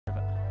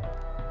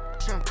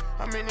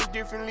I'm in a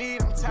different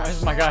lead. Why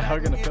is my guy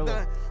hugging the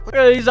pillow?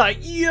 He's like,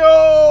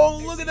 yo,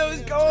 look at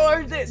those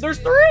cars. There's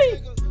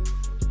 3.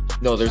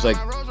 No, there's like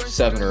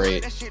 7 or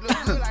 8.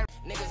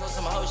 Niggas on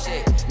some whole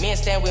shit. Me and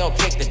Stan, we don't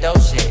kick the dough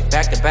shit.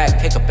 Back to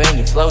back, pick up in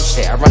your flow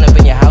shit. I run up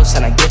in your house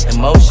and I get the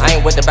motion. I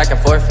ain't with the back and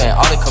forth and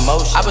all the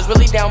commotion. I was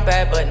really down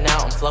bad, but now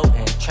I'm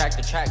floating. Track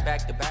to track,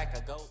 back to back,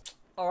 I go.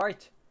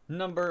 Alright,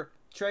 number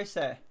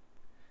 13.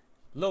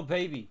 Lil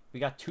Baby, we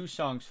got 2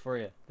 songs for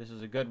you. This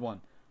is a good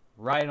one.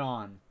 Right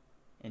On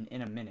and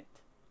In a Minute.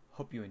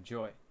 Hope you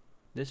enjoy.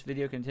 This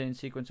video contains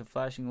sequence of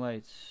flashing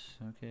lights.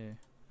 Okay.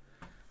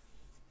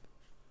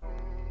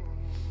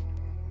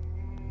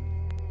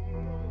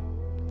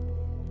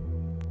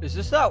 Is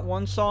this that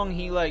one song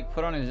he like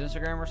put on his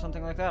Instagram or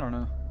something like that? I don't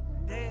know.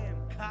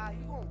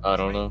 I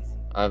don't know.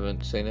 I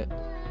haven't seen it.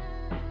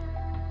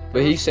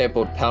 But he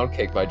sampled Pound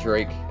Cake by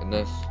Drake in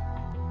this.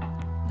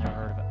 Never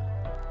heard of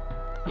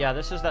it. Yeah,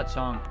 this is that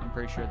song. I'm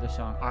pretty sure this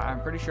song.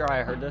 I'm pretty sure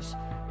I heard this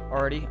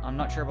already. I'm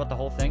not sure about the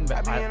whole thing,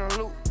 but I like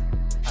this.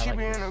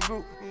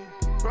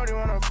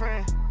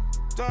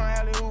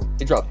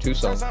 He dropped 2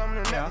 songs.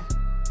 Yeah.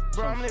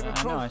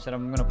 I know, I said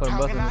I'm gonna put them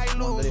both in this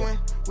one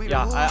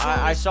video.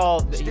 Yeah, I saw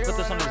he put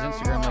this on his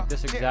Instagram, like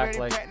this exact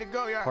like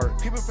part.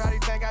 People probably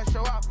think I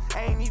show up.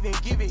 I ain't even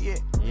give it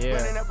yet. Yeah.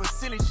 Running up a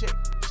silly chick,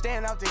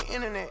 stand out the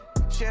internet.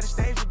 Share the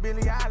stage with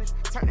Billie Eilish,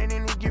 turn it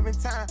any given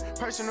time.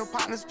 Personal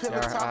partners,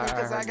 pillow talking,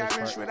 cause I got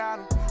rich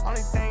without them.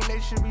 Only thing they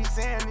should be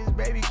saying is,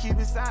 baby, keep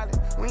it silent.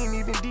 We ain't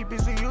even deep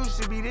as we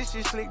used to be, this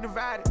shit slick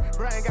divided.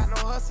 Bro ain't got no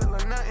hustle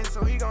or nothing,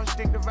 so he gon'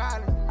 stick to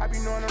violence. I be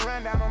knowing the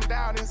rundown, I'm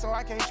doubting, so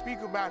I can't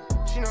speak about it.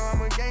 She know I'm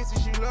a gangster,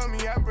 she love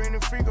me, I bring the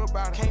freak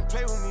about it. Can't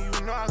play with me,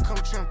 you know I come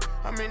trim.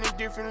 I'm in a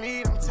different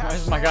lead, I'm tired. Why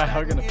is my guy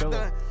hugging the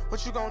pillow?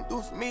 What you gon'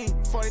 do for me?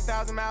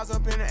 40,000 miles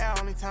up in the air,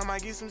 only time I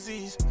get some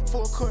Z's.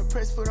 Full court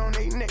press foot on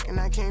their neck, and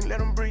I can't let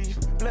them breathe.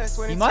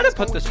 He might have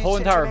put this whole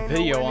entire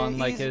video on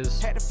like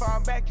his thing.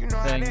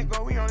 I don't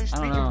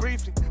know.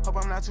 Hope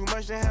I'm not too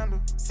much to handle.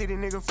 City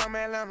nigga from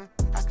Atlanta.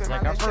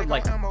 Like I've heard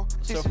like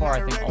so far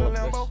I think all of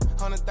this.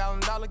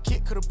 $100,000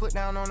 kit could've put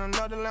down on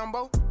another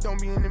Lambo. Don't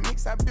be in the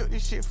mix, I built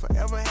this shit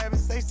forever, have it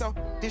say so.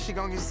 This shit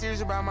gon' get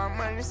serious about my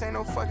money, this ain't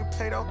no fucking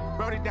Play-Doh.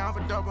 Wrote it down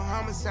for double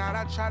homicide,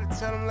 I try to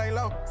tell him lay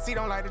low. C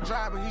don't like to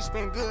drive, but he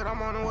spin good,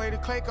 I'm on the way to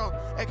Clayco.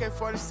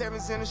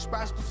 AK-47s in the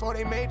spots before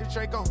they made the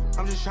Draco.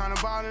 I'm just trying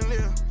to ball and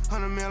live.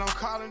 100 mil, I'm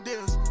calling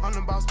deals. I'm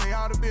the boss, pay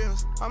all the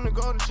bills. I'm the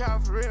golden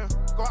child for real.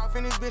 Go off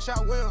in this bitch,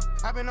 I will.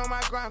 I've been on my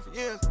grind for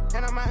years,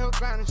 and I'm out here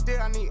grinding still.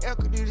 I need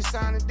equity to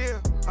sign a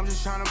deal. I'm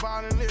just trying to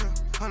ball and live.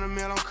 100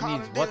 mil, I'm calling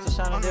deals. What to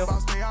sign a deal? I'm the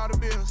boss, pay all the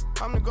bills.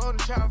 I'm the golden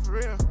child for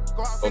real.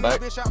 Go off in this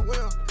bitch, I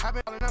will. I've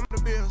been calling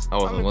the bills.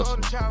 I'm the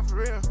golden child for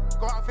real.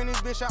 Go off in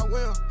this bitch, I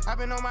will. I've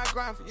been on my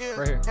grind for years,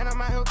 and I'm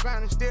out here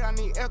grinding still. I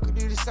need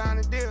equity to sign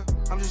a deal.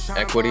 I'm just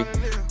trying to ball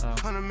and live.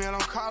 100 mil,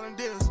 I'm calling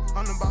deals.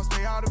 I'm the boss,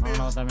 pay all the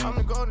bills. I'm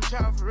the golden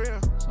child for real.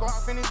 Go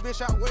off in this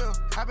bitch, I will.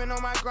 I've been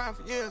on my grind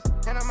for years,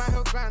 and I'm out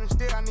here grinding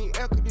still. I need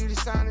equity to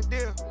sign a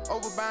deal.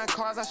 Over buying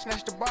cars, I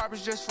snatched the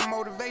barbers just for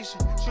motivation.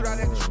 Shoot out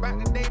at the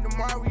spot today,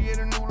 tomorrow we at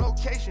a new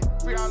location.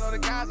 Free all of the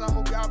guys, I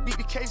hope y'all beat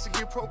the case and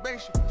get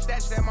probation.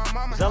 Stashed that my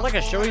mama. Is that like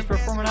a show he's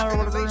performing out or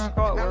whatever you're gonna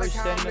call it, where he's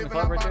standing in the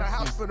club right there?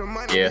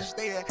 Yeah.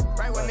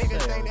 Right when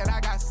niggas think that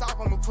I got soft,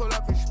 I'ma pull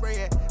up and spray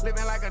it.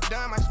 Living like a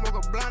dumb, I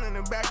smoke a blunt in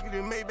the back of the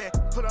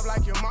Maybach. Put up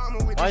like your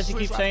mama with. Why does he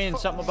keep saying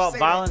something about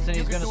violence and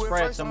he's gonna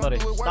spray at somebody?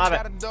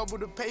 Stop it. Double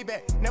the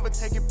payback. Never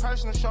take it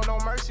personal, show no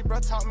mercy, bro.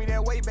 Taught me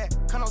that way back.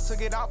 Kano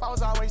took it off, I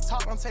was always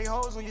taught, don't take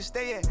hoes when you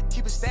stay at.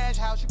 Keep a stash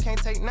house, you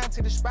can't take nothing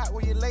to the spot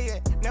where you lay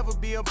at. Never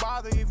be a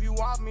bother if you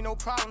off me, no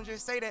problem,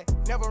 just say that.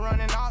 Never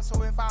running off,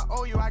 so if I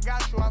owe you, I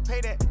got you, I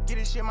pay that. Get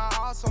this shit my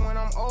all, so when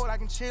I'm old, I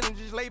can chill and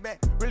just lay back.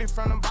 Really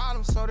from the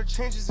bottom, so the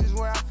trenches is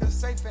where I feel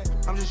safe at.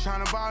 I'm just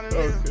trying to ball and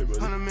live.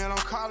 100 mil, I'm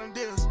calling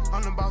deals.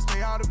 I'm the boss,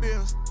 pay all the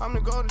bills. I'm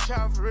the golden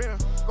child for real.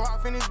 Go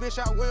off in this bitch,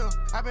 I will.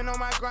 I've been on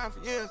my grind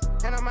for years,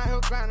 and I'm out here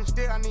grinding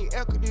still. I need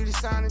equity to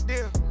sign a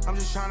deal. I'm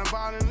just trying to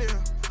ball and live.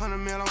 100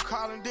 mil, I'm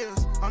calling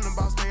deals. I'm the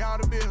boss, pay all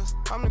the bills.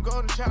 I'm the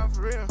golden child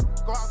for real.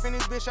 Go off in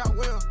this bitch, I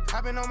will.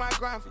 I've been on my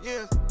grind for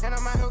years, and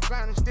I'm out here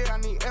grinding still. I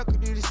need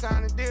equity to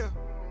sign a deal.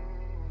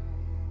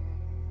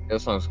 That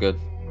sounds good.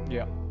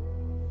 Yeah.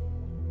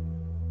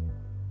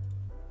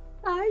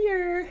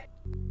 Fire.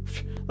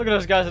 Look at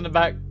those guys in the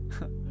back.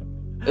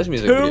 This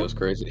music video is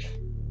crazy.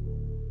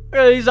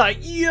 He's like,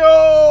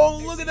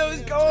 yo, look at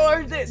those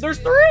cars. There's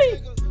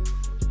 3.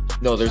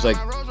 No, there's like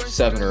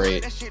 7 or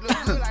 8.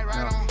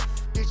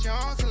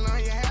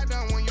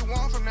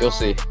 You'll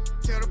see.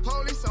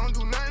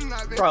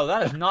 Bro,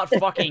 that is not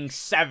fucking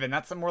 7.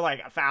 That's more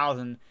like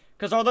 1,000.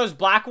 Cause are those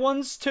black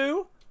ones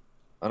too?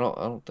 I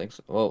don't think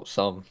so. Well,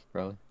 some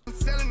probably.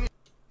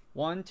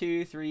 1,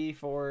 2, 3,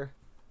 4,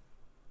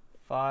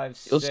 5,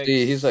 6. You'll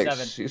see. He's like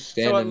 7. he's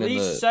standing. So at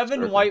least in the 7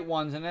 circle. white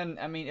ones, and then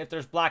I mean, if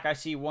there's black, I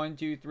see 1,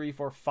 2, 3,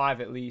 4,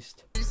 5 at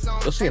least.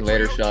 You'll see in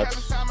later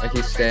shots, like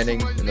he's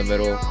standing in the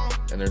middle,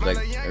 and there's like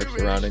they're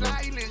surrounding him.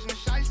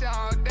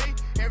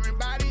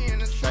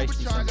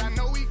 Shiesty something.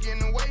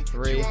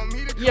 3.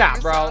 Yeah,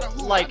 bro.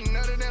 Like.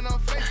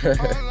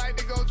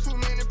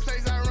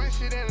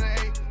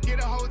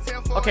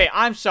 Okay,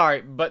 I'm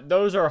sorry, but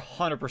those are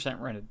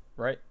 100% rented,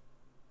 right?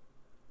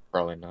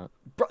 Probably not.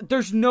 Bro,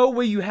 there's no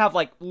way you have,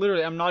 like,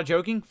 literally, I'm not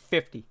joking,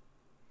 50.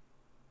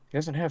 He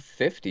doesn't have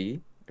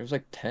 50. It was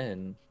like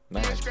 10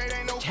 max.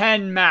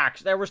 10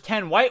 max. There was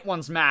 10 white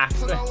ones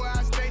max.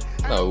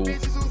 No.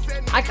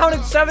 I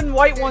counted 7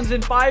 white ones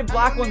and 5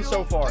 black ones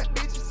so far.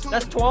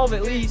 That's 12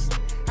 at least.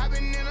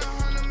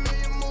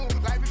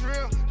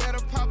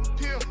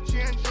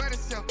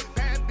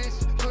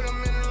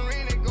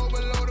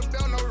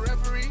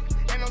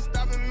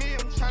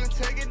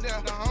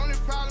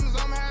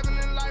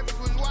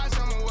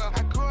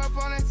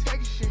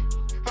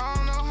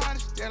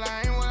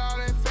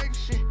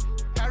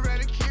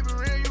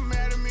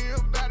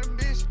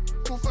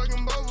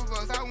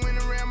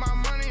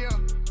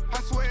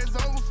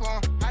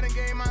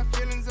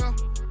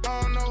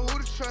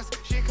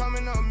 She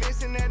coming up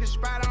missing at the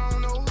spot, I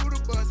don't know who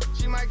to bust.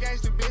 She my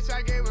gangster bitch,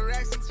 I gave her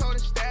racks and told her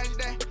stash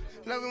that.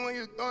 Love it when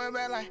you throw it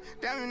back like,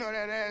 damn, you know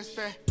that ass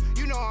fat.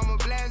 You know I'm a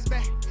blast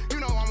back, you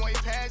know I'm way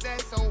past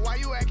that. So why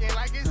you acting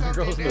like it's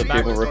something The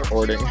people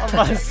recording. I'm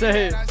about to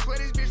say. I swear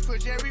this bitch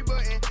push every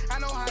button. I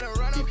know how to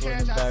run up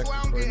cash, I swear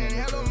I'm getting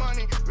hella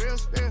money. Real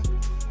spill.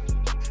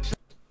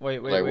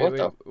 Wait. Like, what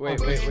the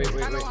Wait.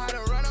 I know how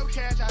to run up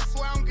cash, I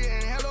swear I'm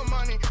getting hella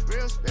money.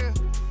 Real spill.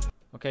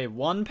 Okay,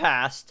 1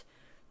 passed.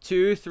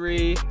 2,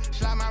 3,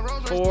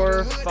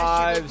 4,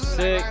 5,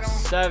 6,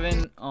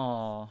 7.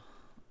 Oh,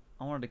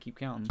 I wanted to keep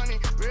counting.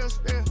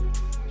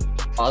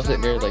 Pause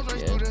it near like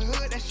the end.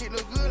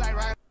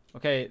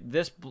 Okay,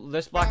 this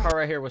black car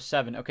right here was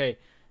 7. Okay,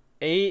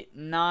 8,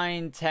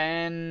 9,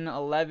 10,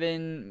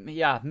 11.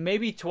 Yeah,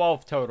 maybe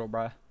 12 total,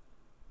 bruh.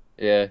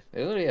 Yeah,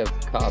 they literally have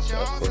cops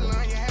up for them.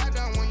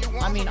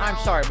 I mean, I'm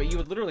sorry, but you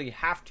would literally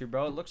have to,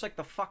 bro. It looks like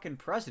the fucking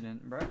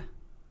president, bruh.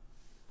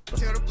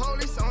 Tell the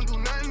police don't do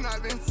nothing,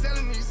 I've been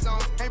selling these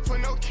songs. Ain't put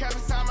no cap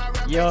inside my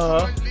rap.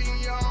 Yeah.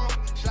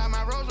 Slide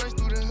my Rolls Royce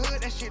through the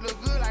hood, that shit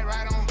look good like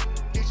right on.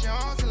 Get your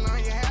arms along,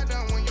 your hair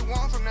done when you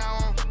want from now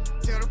on.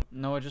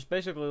 No, it just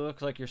basically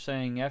looks like you're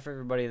saying F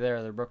everybody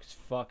there, they're broke as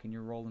fuck, and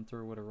you're rolling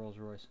through with a Rolls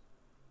Royce.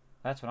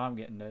 That's what I'm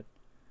getting, dude.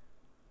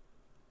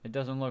 It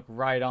doesn't look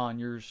right on.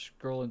 You're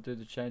scrolling through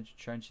the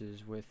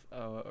trenches with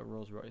a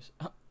Rolls Royce.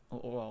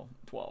 Well,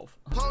 12.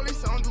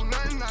 Police don't do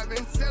nothing, I've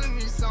been selling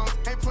these songs.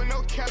 Ain't put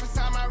no cap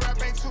inside my rap,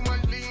 ain't too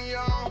much leading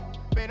on.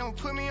 They don't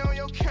put me on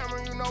your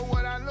camera, you know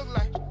what I look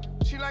like.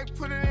 She like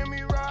put it in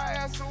me raw, I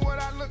answer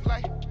what I look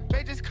like.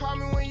 They just call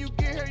me when you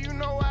get here, you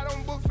know I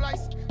don't book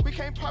flights. We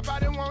can't pop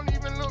out, it won't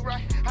even look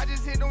right. I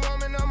just hit the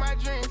woman of my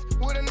dreams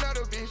with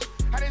another bitch.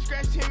 I just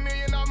scratched 10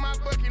 million off my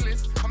bucket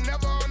list. I'm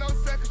never on no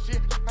sucker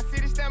shit. My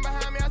city stand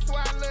behind me, I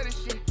swear I love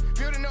this shit.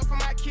 Building up for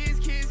my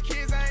kids,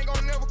 I ain't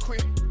gonna never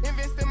quit.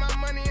 Investing my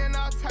money in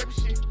all type of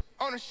shit.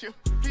 Ownership,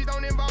 please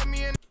don't involve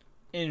me in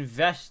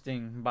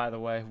Investing, by the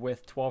way,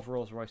 with 12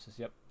 Rolls Royces.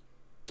 Yep.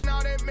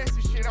 all that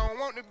messy shit, I don't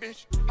want the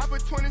bitch. I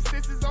put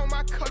 26s on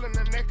my color and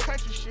that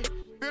country shit.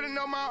 Building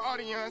up my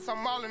audience,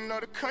 I'm all in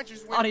other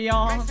countries with Audience.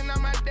 maxing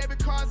out my debit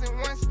cards in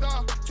 1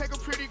 star. Take a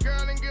pretty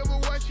girl and give her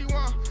what she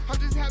want. I'm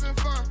just having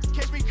fun.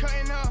 Catch me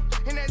cutting up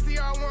in that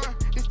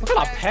ZR1. Look at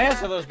the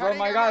pants of those, bro.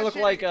 My guy look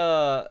like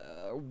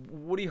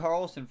Woody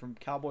Harrelson from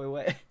Cowboy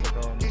Way.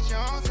 Get your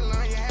arms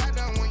along, your hair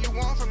done when you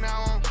want from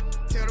now on.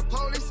 Tell the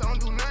police don't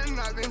do nothing,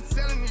 I've been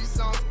selling these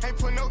songs. Ain't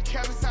put no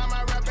cap inside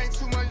my rap, ain't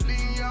too much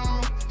leading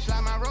on.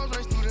 Slide my Rolls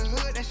Royce through the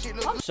hood, that shit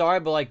look I'm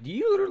sorry, but like, do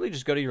you literally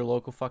just go to your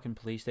local fucking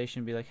police station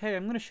and be like, "Hey,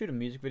 I'm gonna shoot a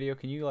music video.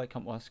 Can you like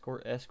come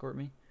escort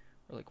me?"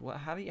 Or like, what?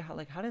 How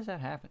does that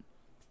happen?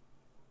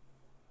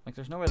 Like,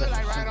 there's no way that's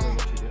just simply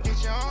what you do.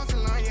 Get your arms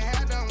along, your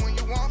hair done when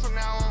you want from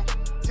now on.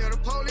 Tell the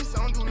police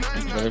don't do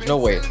nothing. There's no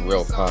way it's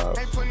real cops.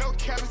 Ain't put no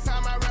cap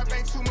inside my rap,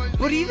 ain't too much.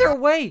 But either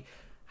way,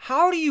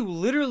 how do you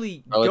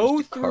literally Probably go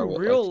just a car through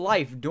with real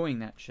lights. life doing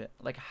that shit?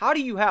 Like, how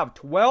do you have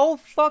 12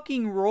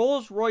 fucking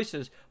Rolls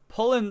Royces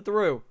pulling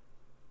through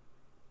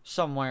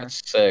somewhere?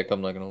 That's sick,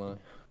 I'm not gonna lie.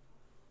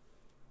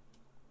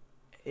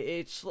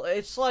 It's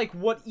like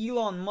what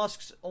Elon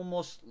Musk's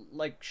almost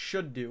like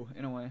should do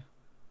in a way.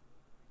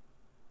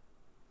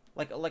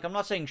 Like I'm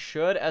not saying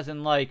should as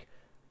in like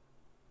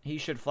he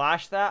should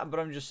flash that, but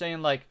I'm just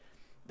saying like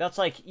that's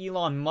like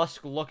Elon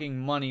Musk looking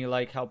money,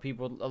 like how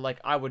people like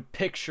I would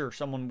picture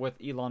someone with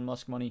Elon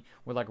Musk money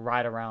would like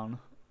ride around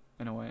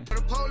in a way.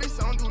 The police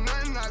don't do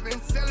nothing, I've been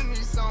selling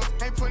these songs.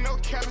 Ain't put no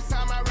cap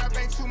inside my rap,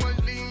 ain't too much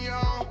leading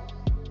on.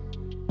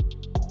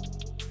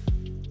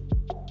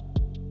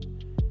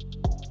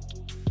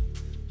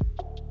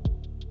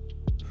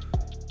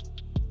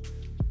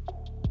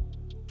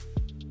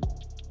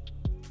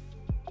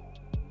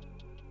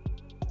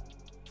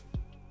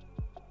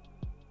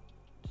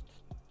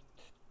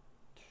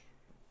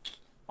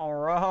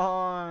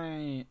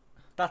 Alright.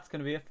 That's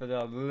gonna be it for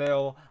the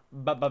Lil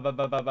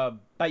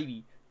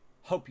Baby.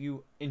 Hope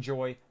you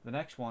enjoy the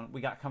next one we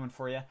got coming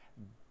for you.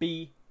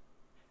 B.I.A.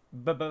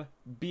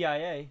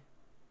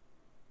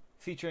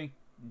 featuring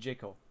J.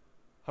 Cole.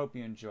 Hope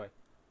you enjoy.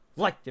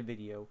 Like the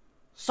video,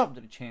 sub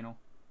to the channel,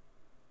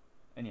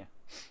 and yeah,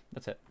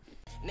 that's it.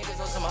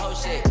 Niggas on some whole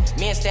shit.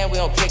 Me and Stan, we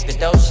don't kick the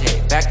dope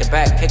shit. Back to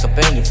back, pick up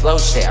in your flow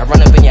shit. I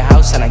run up in your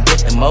house and I get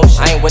the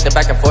motion. I ain't with the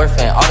back and forth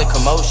and all the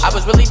commotion. I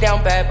was really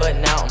down bad, but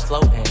now I'm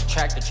floating.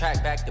 Track to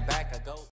track, back to back.